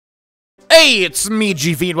Hey, it's me,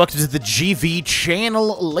 GV, and welcome to the GV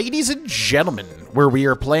channel, ladies and gentlemen, where we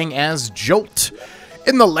are playing as Jolt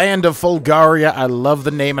in the land of Fulgaria. I love the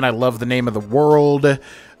name, and I love the name of the world.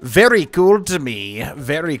 Very cool to me.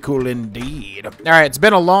 Very cool indeed. Alright, it's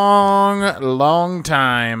been a long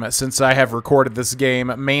time since I have recorded this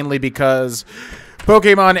game, mainly because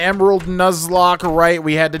Pokemon Emerald Nuzlocke, right?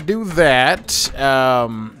 We had to do that.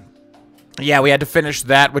 Yeah, we had to finish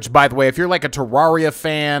that, which, by the way, if you're like a Terraria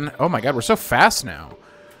fan... Oh my god, we're so fast now.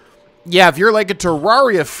 Yeah, if you're like a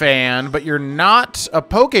Terraria fan, but you're not a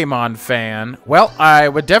Pokemon fan, well, I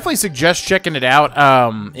would definitely suggest checking it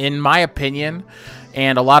out, in my opinion.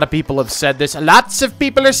 And a lot of people have said this. Lots of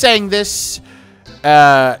people are saying this.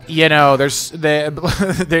 You know, they're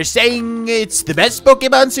saying it's the best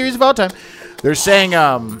Pokemon series of all time. They're saying,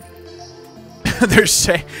 they're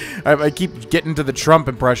saying... I keep getting to the Trump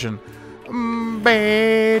impression.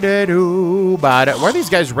 Why are these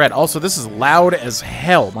guys red? Also, this is loud as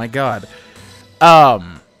hell. My god.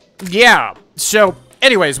 Yeah. So,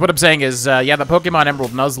 anyways, what I'm saying is, yeah, the Pokemon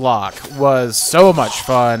Emerald Nuzlocke was so much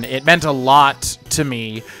fun. It meant a lot to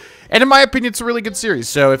me. And in my opinion, it's a really good series.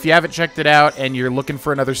 So if you haven't checked it out and you're looking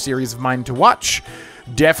for another series of mine to watch,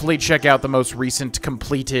 definitely check out the most recent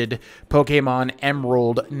completed Pokemon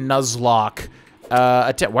Emerald Nuzlocke.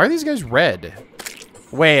 Why are these guys red?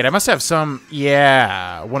 Wait, I must have some...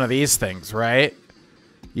 Yeah, one of these things, right?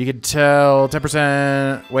 You could tell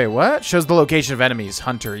 10%... Wait, what? Shows the location of enemies.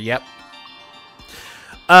 Hunter, yep.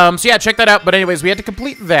 So yeah, check that out. But anyways, we had to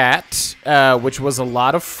complete that, which was a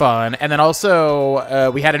lot of fun. And then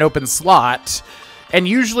also, we had an open slot. And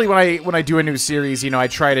usually when I do a new series, you know, I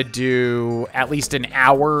try to do at least an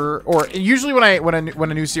hour. Or usually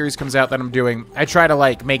when a new series comes out that I'm doing, I try to,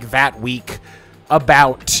 like, make that week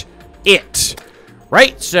about it.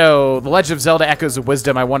 Right, so The Legend of Zelda Echoes of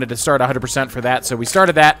Wisdom, I wanted to start 100% for that, so we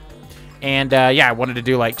started that. And, yeah, I wanted to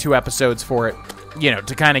do, like, 2 episodes for it, you know,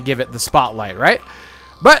 to kind of give it the spotlight, right?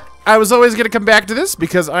 But I was always going to come back to this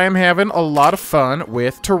because I am having a lot of fun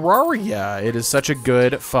with Terraria. It is such a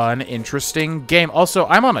good, fun, interesting game. Also,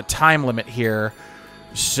 I'm on a time limit here,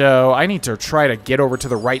 so I need to try to get over to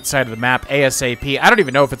the right side of the map ASAP. I don't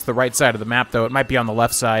even know if it's the right side of the map, though. It might be on the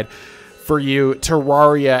left side. For you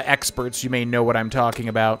Terraria experts, you may know what I'm talking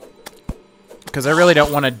about. Because I really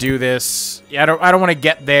don't want to do this. I don't want to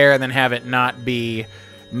get there and then have it not be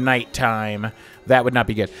nighttime. That would not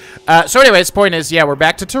be good. So anyways, point is, yeah, we're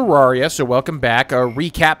back to Terraria, so welcome back. A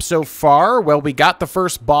recap so far. Well, we got the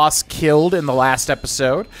first boss killed in the last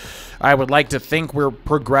episode. I would like to think we're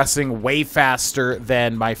progressing way faster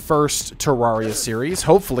than my first Terraria series.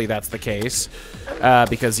 Hopefully that's the case.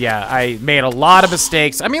 Because, yeah, I made a lot of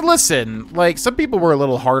mistakes. I mean, listen, like, some people were a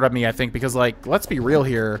little hard on me, I think, because, like, let's be real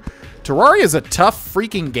here. Terraria is a tough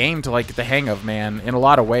freaking game to, like, get the hang of, man, in a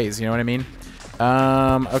lot of ways, you know what I mean?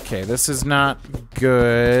 Okay, this is not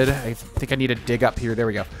good. I think I need to dig up here. There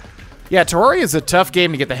we go. Yeah, Terraria is a tough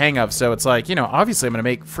game to get the hang of, so it's like, you know, obviously I'm going to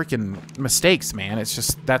make freaking mistakes, man. It's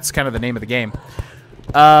just, that's kind of the name of the game.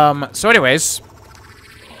 So anyways,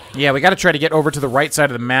 yeah, we got to try to get over to the right side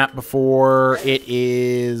of the map before it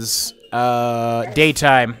is,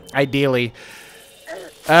 daytime, ideally.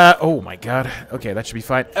 Oh my god. Okay, that should be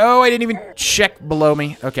fine. Oh, I didn't even check below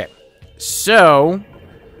me. Okay, so...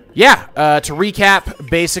 Yeah, to recap,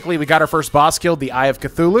 basically we got our first boss killed, the Eye of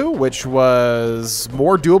Cthulhu, which was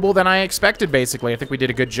more doable than I expected, basically. I think we did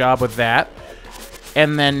a good job with that.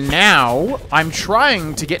 And then now, I'm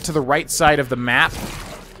trying to get to the right side of the map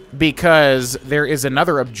because there is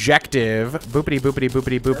another objective. Boopity, boopity,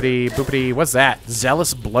 boopity, boopity, boopity. What's that?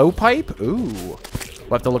 Zealous Blowpipe? Ooh. We'll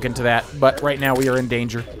have to look into that. But right now we are in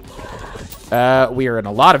danger. We are in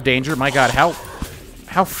a lot of danger. My god,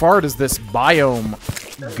 how far does this biome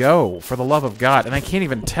go, for the love of God? And I can't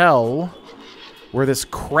even tell where this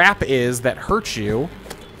crap is that hurts you.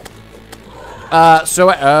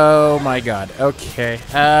 Oh my god. Okay.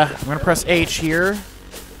 I'm gonna press H here.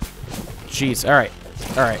 Jeez.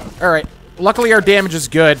 Alright. Luckily our damage is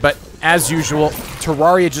good, but as usual,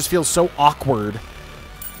 Terraria just feels so awkward.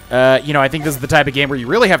 You know, I think this is the type of game where you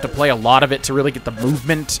really have to play a lot of it to really get the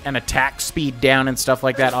movement and attack speed down and stuff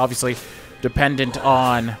like that. Obviously, dependent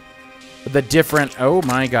on the different, oh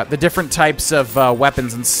my god, the different types of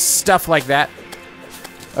weapons and stuff like that.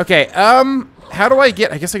 Okay, how do I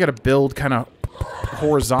guess I gotta build kind of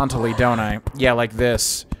horizontally, don't I? Yeah, like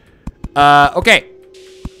this. Okay.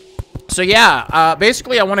 So yeah,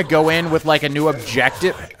 basically I want to go in with like a new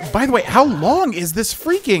objective. By the way, how long is this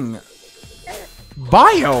freaking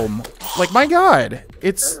biome? Like, my god,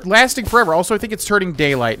 it's lasting forever. Also, I think it's turning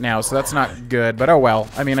daylight now, so that's not good, but oh well.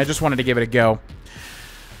 I mean, I just wanted to give it a go.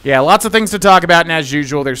 Yeah, lots of things to talk about, and as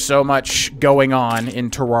usual, there's so much going on in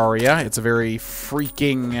Terraria. It's a very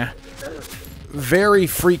freaking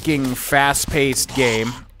fast-paced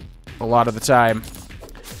game a lot of the time.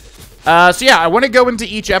 So yeah, I want to go into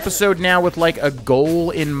each episode now with, like, a goal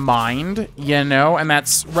in mind, you know, and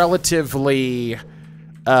that's relatively,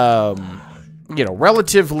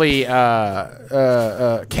 relatively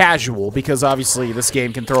casual, because obviously this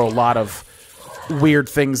game can throw a lot of weird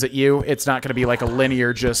things at you. It's not going to be like a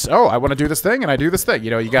linear just, oh, I want to do this thing and I do this thing. You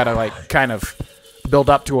know, you got to like kind of build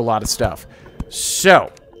up to a lot of stuff.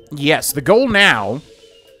 So, yes, the goal now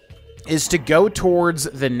is to go towards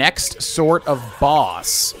the next sort of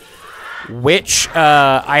boss, which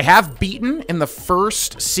I have beaten in the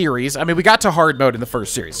first series. I mean, we got to hard mode in the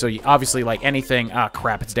first series, so obviously like anything,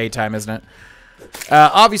 crap, it's daytime, isn't it?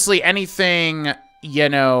 Obviously anything, you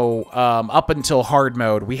know, up until hard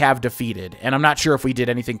mode, we have defeated. And I'm not sure if we did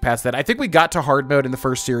anything past that. I think we got to hard mode in the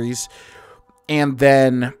first series. And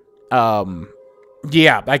then,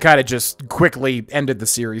 yeah, I kind of just quickly ended the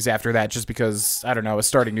series after that just because, I don't know, I was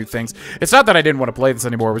starting new things. It's not that I didn't want to play this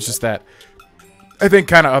anymore. It was just that I think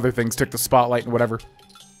kind of other things took the spotlight and whatever.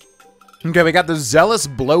 Okay, we got the Zealous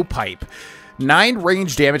Blowpipe. 9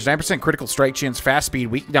 range damage, 9% critical strike chance, fast speed,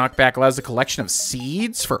 weak knockback, allows a collection of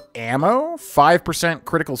seeds for ammo, 5%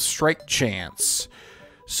 critical strike chance.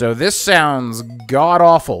 So this sounds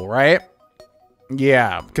god-awful, right?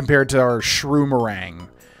 Yeah, compared to our Shroomerang.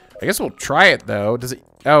 I guess we'll try it, though. Does it...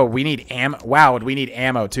 Oh, we need ammo. Wow, we need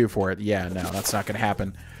ammo, too, for it. Yeah, no, that's not going to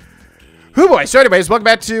happen. Oh boy, so anyways, welcome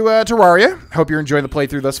back to Terraria. Hope you're enjoying the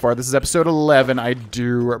playthrough thus far. This is episode 11, I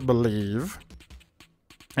do believe.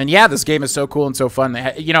 And yeah, this game is so cool and so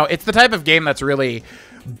fun. You know, it's the type of game that's really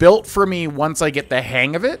built for me once I get the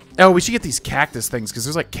hang of it. Oh, we should get these cactus things, because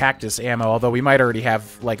there's like cactus ammo, although we might already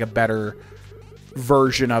have like a better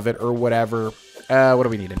version of it or whatever. What do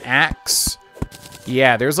we need? An axe?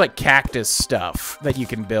 Yeah, there's like cactus stuff that you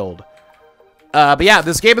can build. But yeah,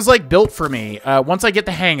 this game is like built for me once I get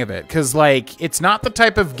the hang of it, because like it's not the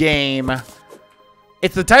type of game...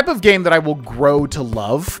 It's the type of game that I will grow to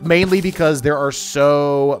love, mainly because there are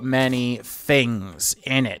so many things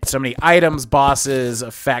in it. So many items, bosses,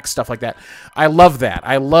 effects, stuff like that. I love that.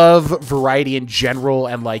 I love variety in general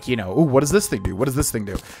and like, you know, ooh, what does this thing do? What does this thing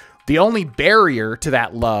do? The only barrier to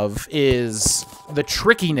that love is the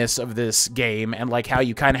trickiness of this game and like how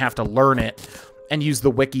you kind of have to learn it and use the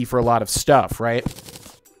wiki for a lot of stuff, right?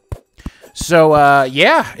 So,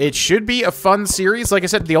 yeah, it should be a fun series. Like I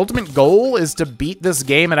said, the ultimate goal is to beat this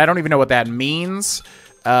game, and I don't even know what that means.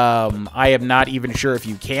 I am not even sure if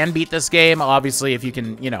you can beat this game. Obviously, if you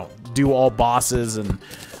can, you know, do all bosses and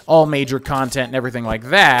all major content and everything like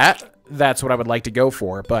that, that's what I would like to go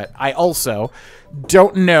for. But I also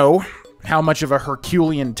don't know how much of a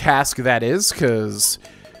Herculean task that is, because,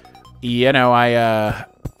 you know,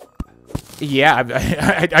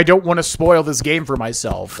 yeah, I don't want to spoil this game for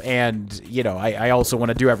myself, and, you know, I also want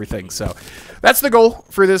to do everything, so that's the goal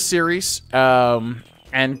for this series,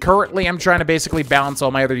 and currently I'm trying to basically balance all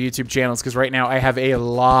my other YouTube channels, because right now I have a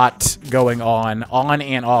lot going on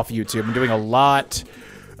and off YouTube. I'm doing a lot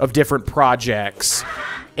of different projects,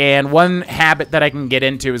 and one habit that I can get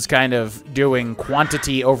into is kind of doing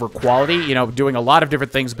quantity over quality, you know, doing a lot of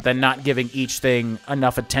different things, but then not giving each thing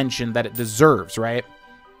enough attention that it deserves, right?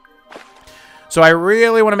 So I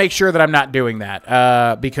really want to make sure that I'm not doing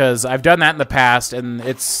that, because I've done that in the past, and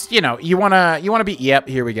it's, you know, you want to be, yep,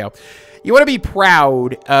 here we go. You want to be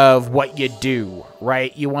proud of what you do,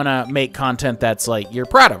 right? You want to make content that's, like, you're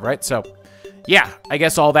proud of, right? So, yeah, I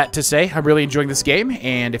guess all that to say, I'm really enjoying this game,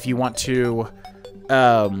 and if you want to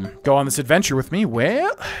go on this adventure with me,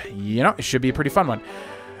 well, you know, it should be a pretty fun one.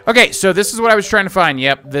 Okay, so this is what I was trying to find.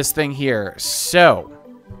 Yep, this thing here. So...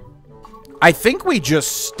 I think we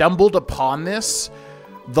just stumbled upon this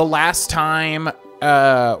the last time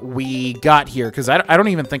we got here, because I don't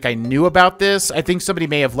even think I knew about this. I think somebody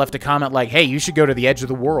may have left a comment like, hey, you should go to the edge of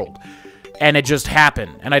the world. And it just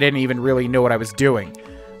happened, and I didn't even really know what I was doing.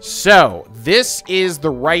 So, this is the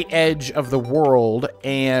right edge of the world,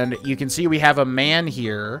 and you can see we have a man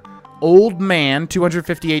here. Old man,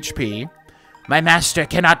 250 HP. My master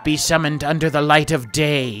cannot be summoned under the light of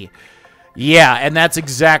day. Yeah, and that's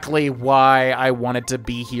exactly why I wanted to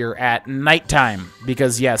be here at nighttime.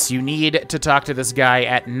 Because, yes, you need to talk to this guy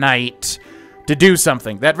at night to do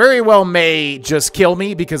something. That very well may just kill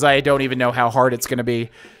me, because I don't even know how hard it's going to be.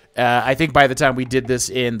 I think by the time we did this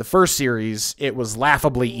in the first series, it was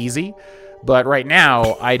laughably easy. But right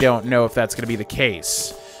now, I don't know if that's going to be the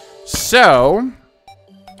case. So...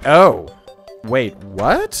 Oh. Wait,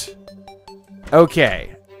 what?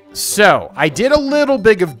 Okay. So, I did a little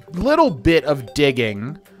bit of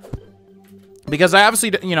digging Because I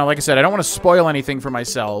obviously, you know, like I said, I don't want to spoil anything for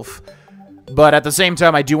myself. But at the same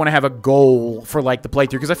time, I do want to have a goal for, like, the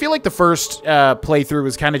playthrough. Because I feel like the first playthrough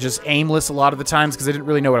was kind of just aimless a lot of the times. Because I didn't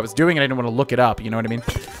really know what I was doing, and I didn't want to look it up. You know what I mean?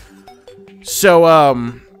 So,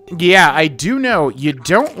 yeah, I do know you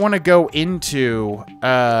don't want to go into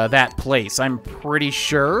that place. I'm pretty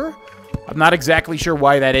sure. I'm not exactly sure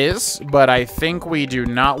why that is. But I think we do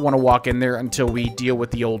not want to walk in there until we deal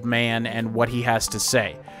with the old man and what he has to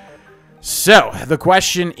say. So, the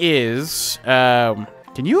question is...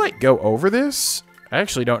 can you, like, go over this? I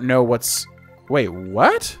actually don't know what's... Wait,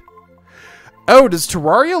 what? Oh, does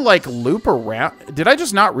Terraria, like, loop around? Did I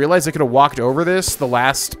just not realize I could have walked over this the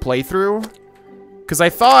last playthrough? Because I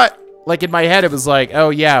thought, like, in my head, it was like,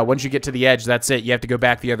 oh, yeah, once you get to the edge, that's it. You have to go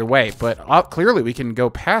back the other way. But clearly, we can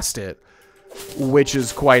go past it, which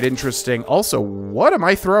is quite interesting. Also, what am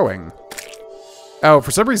I throwing? Oh,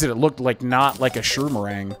 for some reason, it looked like not like a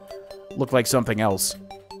shroomerang. Looked like something else.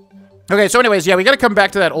 Okay, so anyways, yeah, we gotta come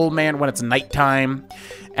back to that old man when it's nighttime,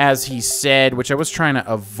 as he said, which I was trying to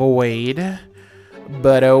avoid,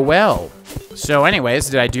 but oh well. So anyways,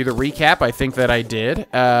 did I do the recap? I think that I did.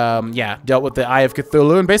 Yeah, dealt with the Eye of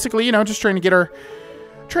Cthulhu, and basically, you know, just trying to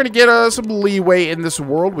get some leeway in this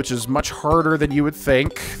world, which is much harder than you would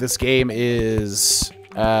think. This game is,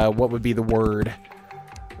 what would be the word?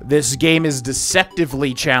 This game is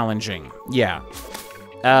deceptively challenging. Yeah.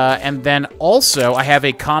 And then also, I have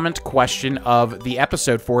a comment question of the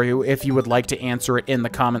episode for you, if you would like to answer it in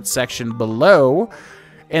the comment section below.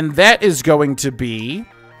 And that is going to be,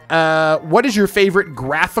 what is your favorite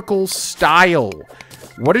graphical style?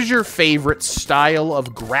 What is your favorite style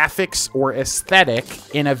of graphics or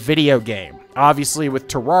aesthetic in a video game? Obviously, with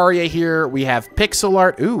Terraria here, we have pixel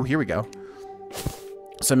art. Ooh, here we go.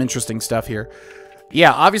 Some interesting stuff here.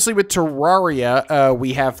 Yeah, obviously with Terraria,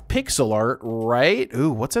 we have pixel art, right?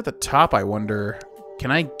 Ooh, what's at the top, I wonder?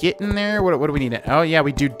 Can I get in there? What do we need? Oh, yeah,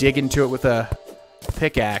 we do dig into it with a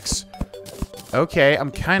pickaxe. Okay, I'm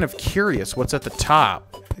kind of curious what's at the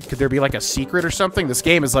top. Could there be, like, a secret or something? This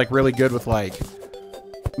game is, like, really good with, like,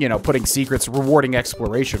 you know, putting secrets, rewarding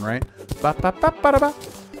exploration, right? Ba-ba-ba-ba-da-ba.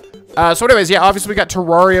 So anyways, yeah, obviously we got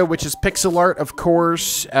Terraria, which is pixel art, of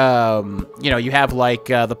course. You know, you have, like,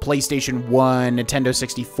 the PlayStation 1, Nintendo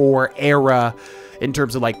 64 era in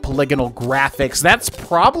terms of, like, polygonal graphics. That's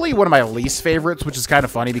probably one of my least favorites, which is kind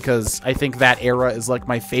of funny because I think that era is, like,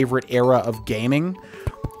 my favorite era of gaming,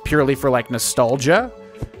 purely for, like, nostalgia.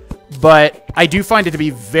 But I do find it to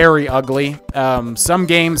be very ugly. Some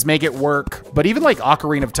games make it work, but even, like,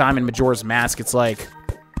 Ocarina of Time and Majora's Mask, it's like...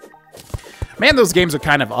 Man, those games are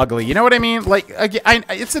kind of ugly. You know what I mean? Like,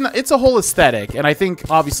 it's a whole aesthetic, and I think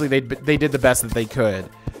obviously they did the best that they could.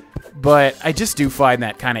 But I just do find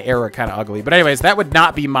that kind of era kind of ugly. But anyways, that would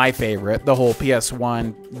not be my favorite, the whole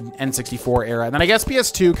PS1, N64 era. And then I guess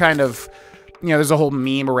PS2 kind of, you know, there's a whole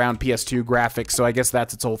meme around PS2 graphics, so I guess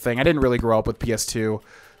that's its whole thing. I didn't really grow up with PS2,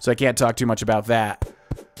 so I can't talk too much about that.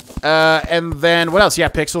 And then, what else? Yeah,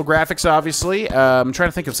 pixel graphics, obviously. I'm trying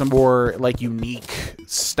to think of some more, like, unique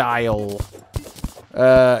style.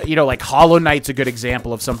 You know, like, Hollow Knight's a good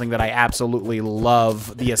example of something that I absolutely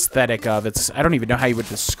love the aesthetic of. I don't even know how you would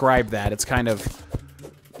describe that. It's kind of,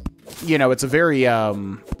 you know, it's a very,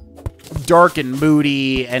 dark and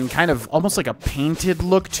moody and kind of almost like a painted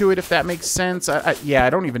look to it, if that makes sense. Yeah, I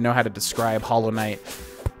don't even know how to describe Hollow Knight.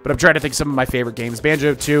 But I'm trying to think of some of my favorite games.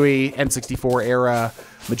 Banjo-Tooie, N64 era.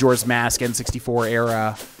 Majora's Mask, N64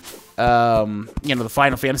 era. You know, the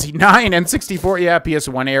Final Fantasy IX, N64, yeah,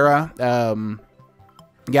 PS1 era.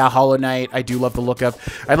 Yeah, Hollow Knight, I do love the look of.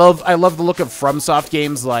 I love the look of FromSoft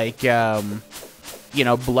games like, you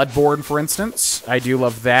know, Bloodborne, for instance. I do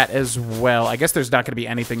love that as well. I guess there's not going to be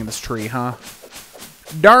anything in this tree, huh?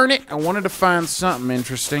 Darn it, I wanted to find something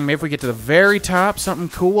interesting. Maybe if we get to the very top, something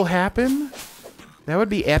cool will happen. That would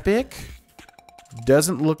be epic.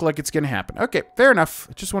 Doesn't look like it's going to happen. Okay, fair enough.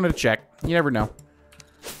 Just wanted to check. You never know.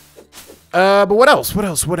 But what else?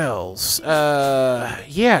 What else?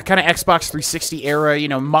 Yeah, kind of Xbox 360 era, you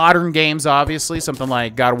know, modern games, obviously. Something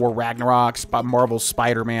like God of War Ragnarok, Marvel's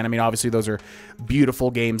Spider-Man. I mean, obviously, those are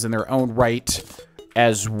beautiful games in their own right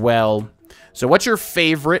as well. So what's your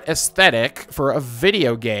favorite aesthetic for a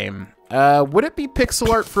video game? Would it be pixel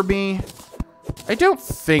art for me? I don't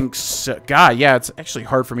think so. God, yeah, it's actually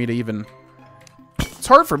hard for me to even... It's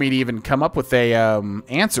hard for me to even come up with a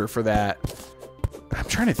answer for that. I'm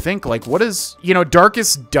trying to think, like, what is... You know,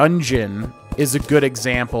 Darkest Dungeon is a good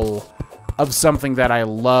example of something that I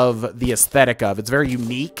love the aesthetic of. It's very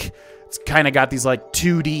unique. It's kind of got these, like,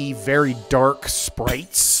 2D, very dark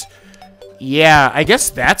sprites. Yeah, I guess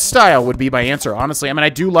that style would be my answer, honestly. I mean, I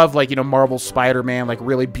do love, like, you know, Marvel Spider-Man, like,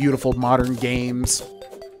 really beautiful modern games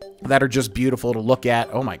that are just beautiful to look at.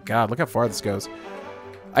 Oh, my God, look how far this goes.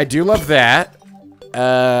 I do love that.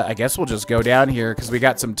 I guess we'll just go down here because we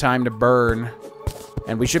got some time to burn.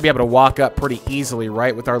 And we should be able to walk up pretty easily,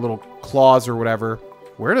 right, with our little claws or whatever.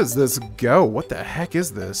 Where does this go? What the heck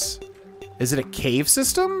is this? Is it a cave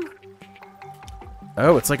system?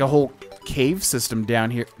 Oh, it's like a whole cave system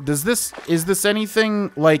down here. Is this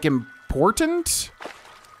anything, like, important?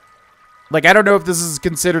 Like, I don't know if this is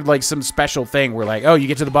considered, like, some special thing where, like, oh, you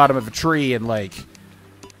get to the bottom of a tree and, like,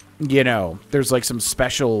 you know, there's, like, some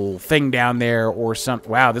special thing down there or some...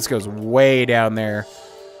 Wow, this goes way down there.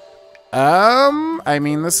 I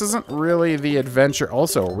mean, this isn't really the adventure.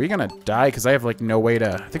 Also, are we gonna die? Because I have, like, no way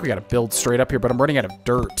to... I think we gotta build straight up here, but I'm running out of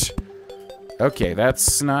dirt. Okay,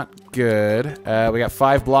 that's not good. We got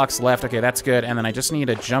 5 blocks left. Okay, that's good. And then I just need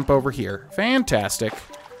to jump over here. Fantastic.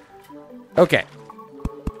 Okay.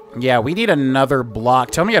 Yeah, we need another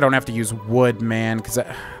block. Tell me I don't have to use wood, man, because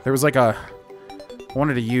there was like a... I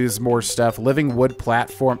wanted to use more stuff. Living wood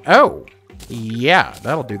platform. Oh! Yeah,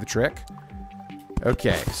 that'll do the trick.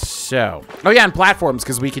 Okay, so... Oh, yeah, and platforms,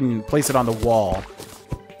 because we can place it on the wall.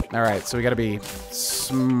 Alright, so we gotta be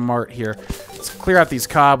smart here. Let's clear out these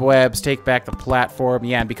cobwebs, take back the platform.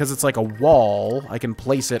 Yeah, and because it's like a wall, I can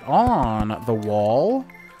place it on the wall,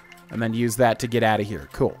 and then use that to get out of here.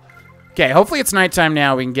 Cool. Okay, hopefully it's nighttime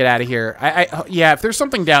now. We can get out of here. Yeah, if there's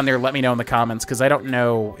something down there, let me know in the comments, because I don't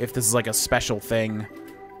know if this is like a special thing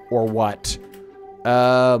or what.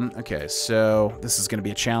 Okay, so this is going to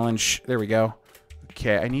be a challenge. There we go.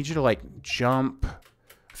 Okay, I need you to, like, jump.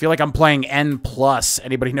 I feel like I'm playing N+.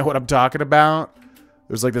 Anybody know what I'm talking about?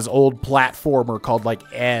 There's, like, this old platformer called, like,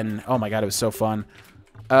 N. Oh, my God, it was so fun.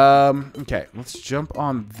 Okay, let's jump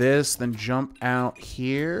on this, then jump out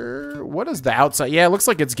here. What is the outside? Yeah, it looks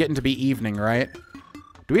like it's getting to be evening, right?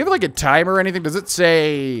 Do we have, like, a timer or anything? Does it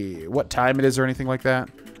say what time it is or anything like that?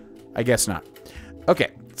 I guess not.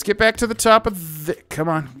 Okay, let's get back to the top of the... Come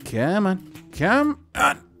on, come on, come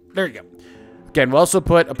on. There you go. Again, we'll also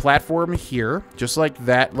put a platform here, just like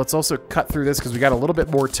that. Let's also cut through this because we got a little bit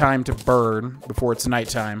more time to burn before it's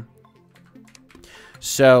nighttime.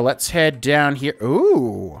 So let's head down here.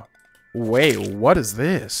 Ooh. Wait, what is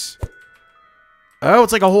this? Oh,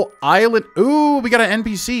 it's like a whole island. Ooh, we got an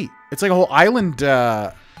NPC. It's like a whole island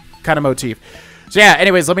kind of motif. So yeah,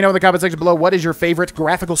 anyways, let me know in the comment section below. What is your favorite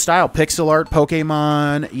graphical style? Pixel art,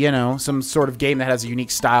 Pokemon, you know, some sort of game that has a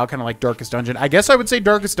unique style, kind of like Darkest Dungeon. I guess I would say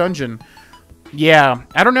Darkest Dungeon. Yeah,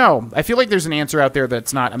 I don't know. I feel like there's an answer out there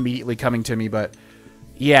that's not immediately coming to me, but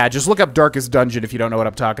yeah, just look up Darkest Dungeon if you don't know what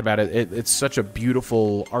I'm talking about. It's such a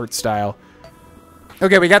beautiful art style.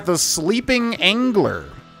 Okay, we got the Sleeping Angler.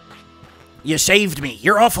 You saved me.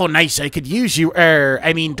 You're awful nice. I could use you,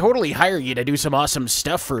 I mean, totally hire you to do some awesome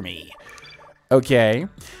stuff for me. Okay.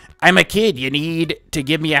 I'm a kid. You need to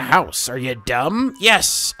give me a house. Are you dumb?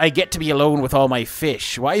 Yes, I get to be alone with all my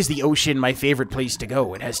fish. Why is the ocean my favorite place to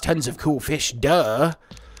go? It has tons of cool fish. Duh.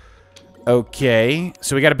 Okay,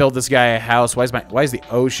 so we got to build this guy a house. Why is the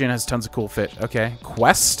ocean has tons of cool fish? Okay,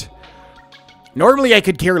 quest. Normally I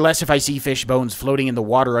could care less if I see fish bones floating in the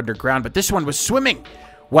water underground, but this one was swimming.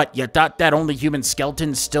 What, you thought that only human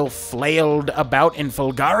skeletons still flailed about in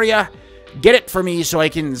Fulgaria? Get it for me so I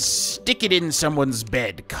can stick it in someone's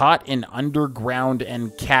bed. Caught in underground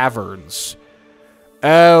and caverns.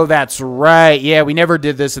 Oh, that's right. Yeah, we never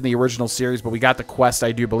did this in the original series, but we got the quest,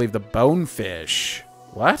 I do believe, the bonefish.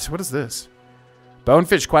 What? What is this?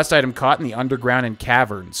 Bonefish quest item caught in the underground and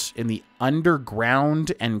caverns. In the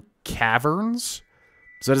underground and caverns?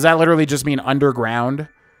 So does that literally just mean underground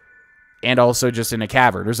and also just in a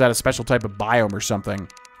cavern? Or is that a special type of biome or something?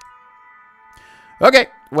 Okay,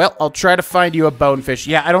 well, I'll try to find you a bonefish.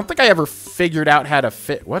 Yeah, I don't think I ever figured out how to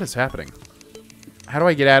fit... What is happening? How do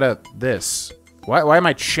I get out of this? Why am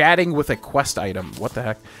I chatting with a quest item? What the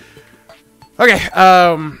heck? Okay,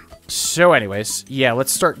 so anyways, yeah,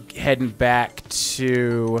 let's start heading back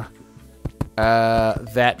to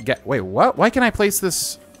that guy. Wait, what? Why can I place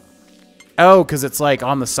this? Oh, because it's like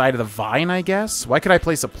on the side of the vine, I guess. Why could I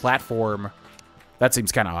place a platform? That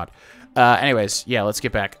seems kind of odd. Anyways, yeah, let's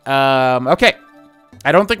get back. Okay.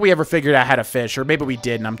 I don't think we ever figured out how to fish, or maybe we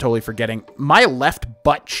did, and I'm totally forgetting. My left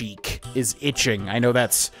butt cheek is itching. I know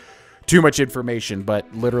that's too much information,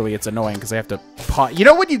 but literally it's annoying because I have to pause. You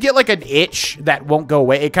know when you get like an itch that won't go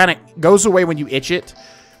away? It kind of goes away when you itch it,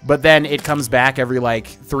 but then it comes back every like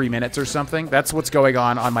 3 minutes or something. That's what's going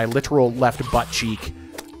on my literal left butt cheek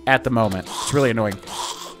at the moment. It's really annoying.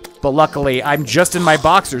 But luckily, I'm just in my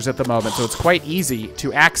boxers at the moment, so it's quite easy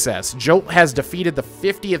to access. Jolt has defeated the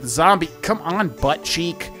 50th zombie. Come on, butt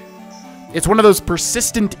cheek. It's one of those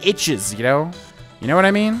persistent itches, you know? You know what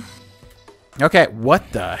I mean? Okay,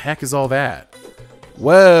 what the heck is all that?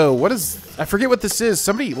 Whoa, what is... I forget what this is.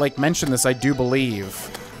 Somebody, like, mentioned this, I do believe.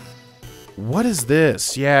 What is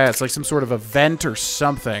this? Yeah, it's like some sort of event or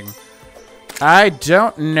something. I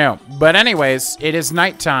don't know. But anyways, it is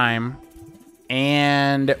nighttime.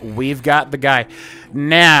 And we've got the guy.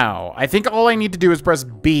 Now, I think all I need to do is press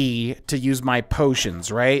B to use my potions,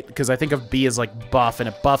 right? Because I think of B as like buff, and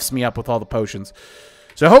it buffs me up with all the potions.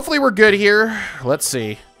 So hopefully we're good here. Let's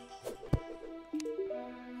see.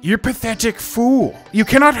 You pathetic fool. You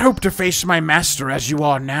cannot hope to face my master as you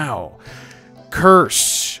are now.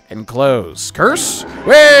 Curse and close. Curse?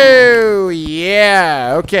 Whoa!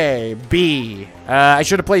 Yeah, okay. B. I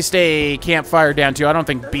should have placed a campfire down too. I don't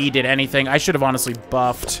think B did anything. I should have honestly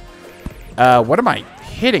buffed. What am I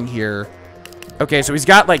hitting here? Okay, so he's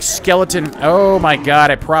got like skeleton. Oh my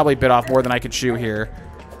god, I probably bit off more than I could chew here.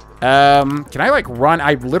 Can I like run?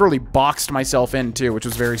 I literally boxed myself in too, which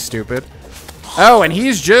was very stupid. Oh, and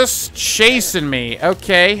he's just chasing me.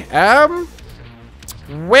 Okay.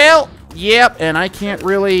 Well, yep, and I can't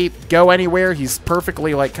really go anywhere. He's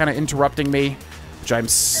perfectly like kind of interrupting me, which I'm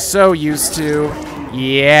so used to.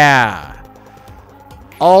 Yeah.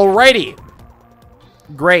 Alrighty.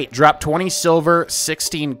 Great. Drop 20 silver,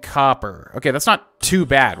 16 copper. Okay, that's not too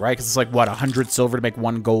bad, right? Because it's like, what, 100 silver to make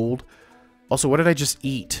 1 gold? Also, what did I just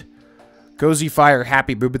eat? Cozy Fire,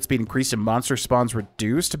 Happy Movement Speed increased and monster spawns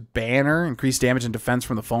reduced. Banner, increased damage and defense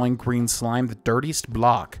from the falling green slime, the dirtiest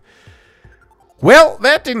block. Well,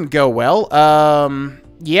 that didn't go well.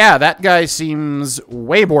 Yeah, that guy seems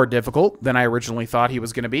way more difficult than I originally thought he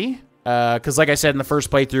was going to be. Because like I said in the first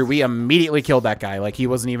playthrough, we immediately killed that guy. Like, he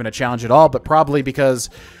wasn't even a challenge at all, but probably because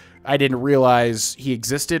I didn't realize he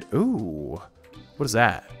existed. Ooh, what is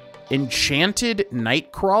that? Enchanted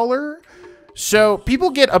Nightcrawler? So, people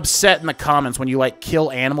get upset in the comments when you, like,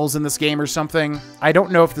 kill animals in this game or something. I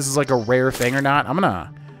don't know if this is, like, a rare thing or not. I'm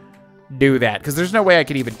gonna do that, because there's no way I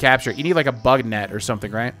could even capture it. You need, like, a bug net or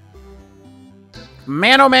something, right?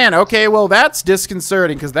 Man, oh man. Okay, well, that's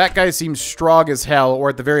disconcerting, because that guy seems strong as hell, or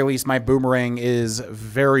at the very least, my boomerang is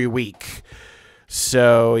very weak.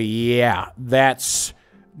 So, yeah, that's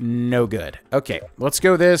no good. Okay, let's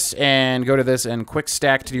go this, and go to this, and quick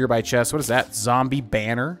stack to nearby chest. What is that? Zombie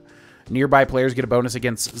banner. Nearby players get a bonus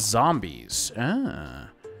against zombies. Ah.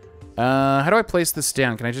 How do I place this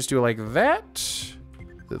down? Can I just do it like that?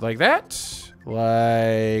 Like that?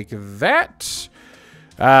 Like that?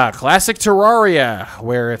 Classic Terraria,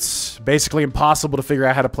 where it's basically impossible to figure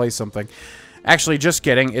out how to place something. Actually, just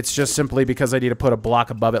kidding. It's just simply because I need to put a block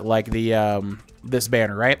above it like the, this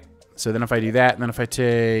banner, right? So then if I do that, and then if I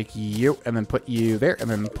take you, and then put you there, and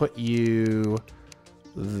then put you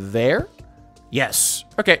there. Yes.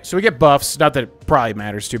 Okay, so we get buffs. Not that it probably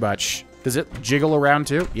matters too much. Does it jiggle around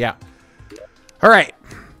too? Yeah. All right.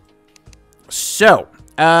 So,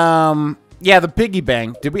 yeah, the piggy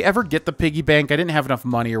bank. Did we ever get the piggy bank? I didn't have enough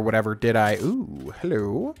money or whatever, did I? Ooh,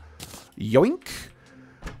 hello. Yoink.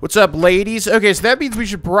 What's up, ladies? Okay, so that means we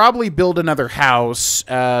should probably build another house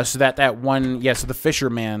so that one, yeah, so the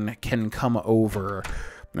fisherman can come over.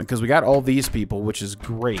 Because we got all these people, which is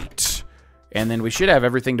great. And then we should have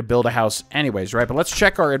everything to build a house anyways, right? But let's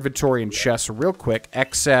check our inventory and chests real quick.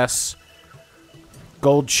 Excess,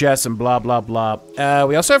 gold chests, and blah, blah, blah.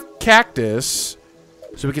 We also have cactus.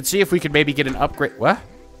 So we can see if we could maybe get an upgrade. What?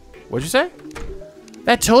 What'd you say?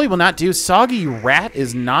 That totally will not do. Soggy rat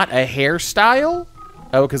is not a hairstyle?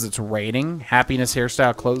 Oh, because it's raining. Happiness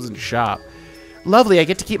hairstyle, clothes, and shop. Lovely. I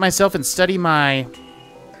get to keep myself and study my...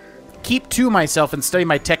 Keep to myself and study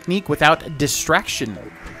my technique without distraction.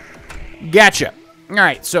 Gotcha.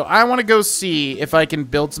 Alright, so I want to go see if I can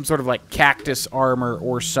build some sort of, like, cactus armor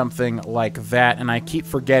or something like that. And I keep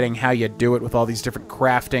forgetting how you do it with all these different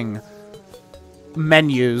crafting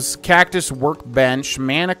menus. Cactus workbench,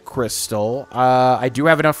 mana crystal. I do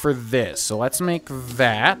have enough for this, so let's make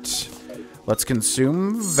that. Let's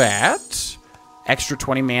consume that. Extra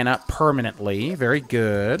 20 mana permanently. Very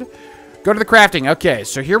good. Go to the crafting. Okay,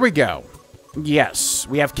 so here we go. Yes,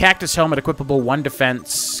 we have cactus helmet equipable, 1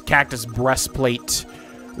 defense, cactus breastplate,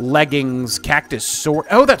 leggings, cactus sword.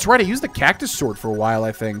 Oh, that's right. I used the cactus sword for a while,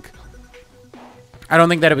 I think. I don't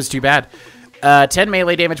think that it was too bad. 10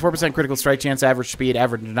 melee damage, 4% critical strike chance, average speed,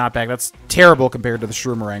 average knockback. That's terrible compared to the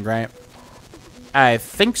Shroomerang, right? I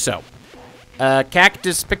think so.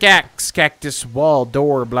 Cactus pickaxe, cactus wall,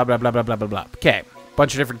 door, blah, blah, blah, blah, blah, blah, blah. Okay.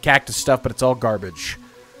 Bunch of different cactus stuff, but it's all garbage.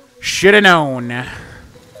 Shoulda known.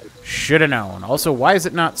 Should have known. Also, why is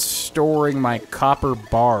it not storing my copper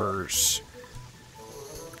bars?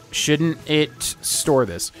 Shouldn't it store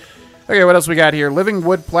this? Okay, what else we got here? Living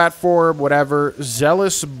wood platform, whatever.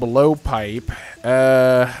 Zealous blowpipe.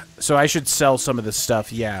 So I should sell some of this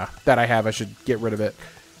stuff, yeah, that I have. I should get rid of it.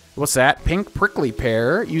 What's that? Pink prickly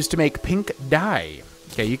pear, used to make pink dye.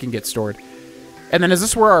 Okay, you can get stored. And then is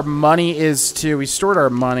this where our money is too? We stored our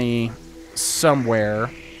money somewhere,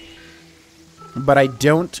 but I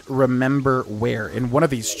don't remember where. In one of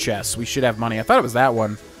these chests, we should have money. I thought it was that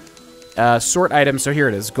one. Sort items, so here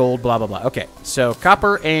it is. Gold, blah, blah, blah. Okay, so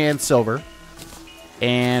copper and silver.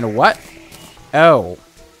 And what? Oh.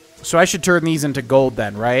 So I should turn these into gold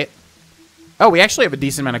then, right? Oh, we actually have a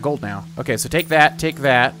decent amount of gold now. Okay, so take that,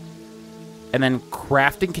 and then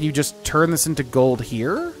crafting. Can you just turn this into gold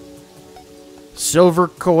here? Silver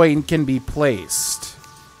coin can be placed.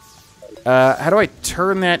 How do I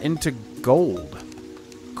turn that into gold?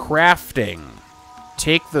 Crafting.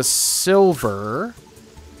 Take the silver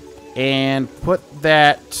and put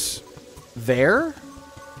that there?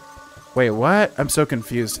 Wait, what? I'm so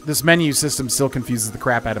confused. This menu system still confuses the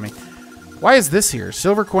crap out of me. Why is this here?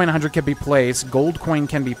 Silver coin 100 can be placed. Gold coin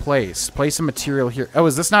can be placed. Place a material here. Oh,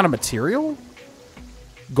 is this not a material?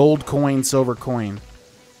 Gold coin, silver coin.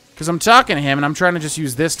 Because I'm talking to him, and I'm trying to just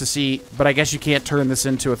use this to see, but I guess you can't turn this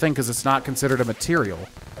into a thing because it's not considered a material.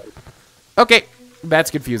 Okay,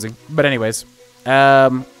 that's confusing. But anyways.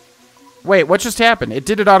 Wait, what just happened? It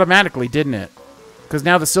did it automatically, didn't it? Because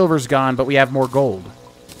now the silver's gone, but we have more gold.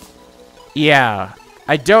 Yeah,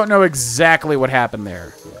 I don't know exactly what happened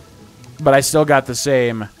there. But I still got the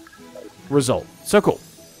same result. So cool.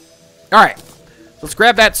 Alright. Let's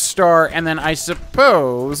grab that star, and then I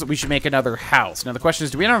suppose we should make another house. Now the question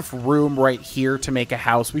is, do we have enough room right here to make a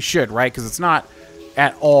house? We should, right? Because it's not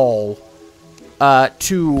at all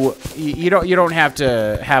you don't have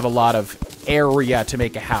to have a lot of area to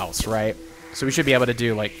make a house, right? So we should be able to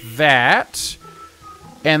do like that.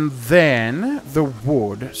 And then the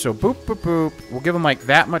wood. So boop, boop, boop. We'll give them like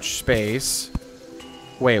that much space.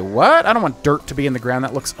 Wait, what? I don't want dirt to be in the ground.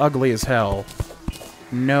 That looks ugly as hell.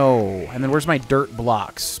 No. And then where's my dirt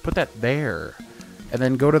blocks? Put that there. And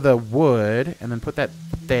then go to the wood. And then put that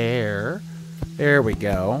there. There we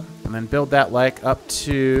go. And then build that like up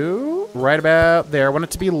to right about there. I want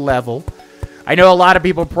it to be level. I know a lot of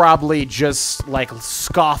people probably just like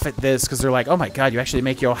scoff at this because they're like, oh my god, you actually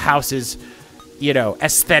make your houses, you know,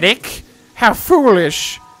 aesthetic? How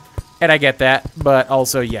foolish. And I get that, but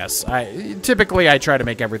also, yes, typically I try to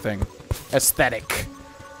make everything aesthetic.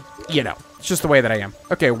 You know, it's just the way that I am.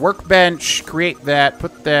 Okay, workbench, create that,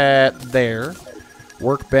 put that there.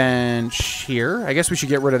 Workbench here. I guess we should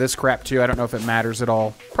get rid of this crap too. I don't know if it matters at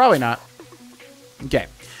all. Probably not. Okay.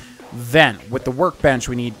 Then, with the workbench,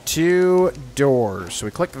 we need 2 doors. So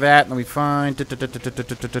we click that, and then we find...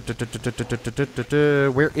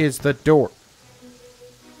 Where is the door?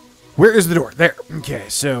 Where is the door? There. Okay,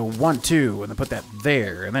 so 1, 2, and then put that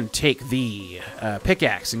there. And then take the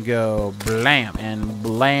pickaxe and go blam,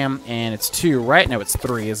 and it's 2, right? No, it's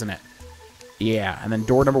 3, isn't it? Yeah, and then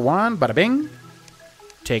door number 1, bada bing.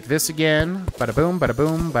 Take this again, bada boom, bada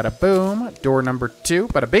boom, bada boom. Door number 2,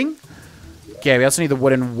 bada bing. Okay, we also need the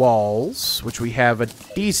wooden walls, which we have a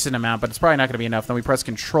decent amount, but it's probably not going to be enough. Then we press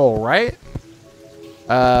control, right?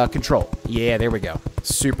 Control. Yeah, there we go.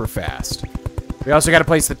 Super fast. We also got to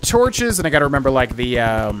place the torches, and I got to remember, like, the,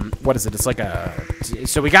 what is it? It's like a...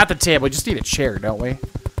 So we got the table. We just need a chair, don't we?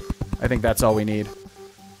 I think that's all we need.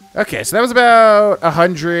 Okay, so that was about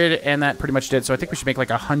 100, and that pretty much did. So I think we should make,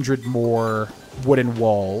 like, 100 more wooden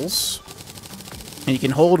walls. And you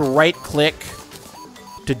can hold right-click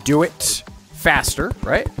to do it faster,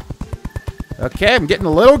 right? Okay, I'm getting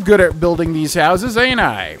a little good at building these houses, ain't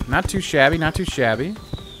I? Not too shabby, not too shabby.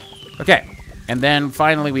 Okay, and then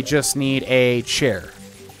finally we just need a chair.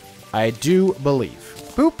 I do believe.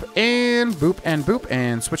 Boop, and boop, and boop,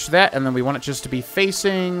 and switch that, and then we want it just to be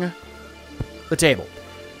facing the table.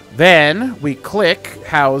 Then we click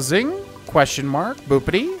housing, question mark,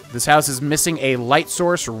 boopity. This house is missing a light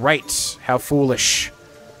source, right? How foolish.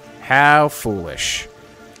 How foolish.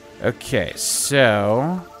 Okay,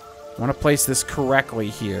 so I want to place this correctly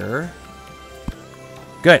here.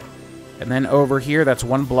 Good. And then over here, that's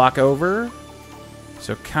 1 block over.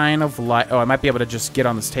 So kind of like... Oh, I might be able to just get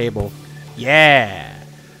on this table. Yeah.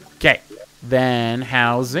 Okay. Then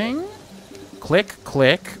housing. Click,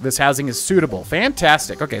 click. This housing is suitable.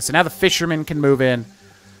 Fantastic. Okay, so now the fisherman can move in,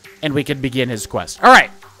 and we can begin his quest. All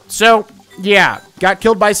right. So, yeah. Got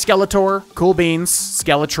killed by Skeletor. Cool beans.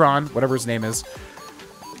 Skeletron. Whatever his name is.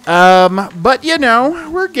 But, you know,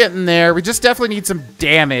 we're getting there. We just definitely need some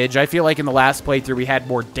damage. I feel like in the last playthrough we had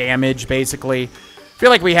more damage, basically. I feel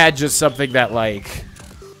like we had just something that, like,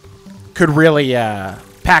 could really,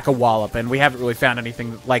 pack a wallop, and we haven't really found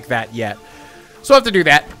anything like that yet. So I'll have to do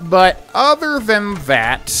that. But other than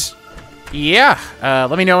that, yeah,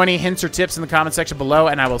 let me know any hints or tips in the comment section below,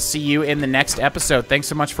 and I will see you in the next episode. Thanks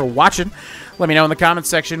so much for watching. Let me know in the comment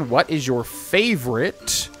section what is your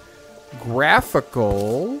favorite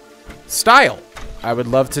graphical style. I would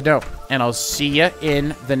love to know. And I'll see you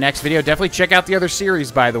in the next video. Definitely check out the other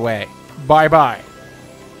series, by the way. Bye-bye.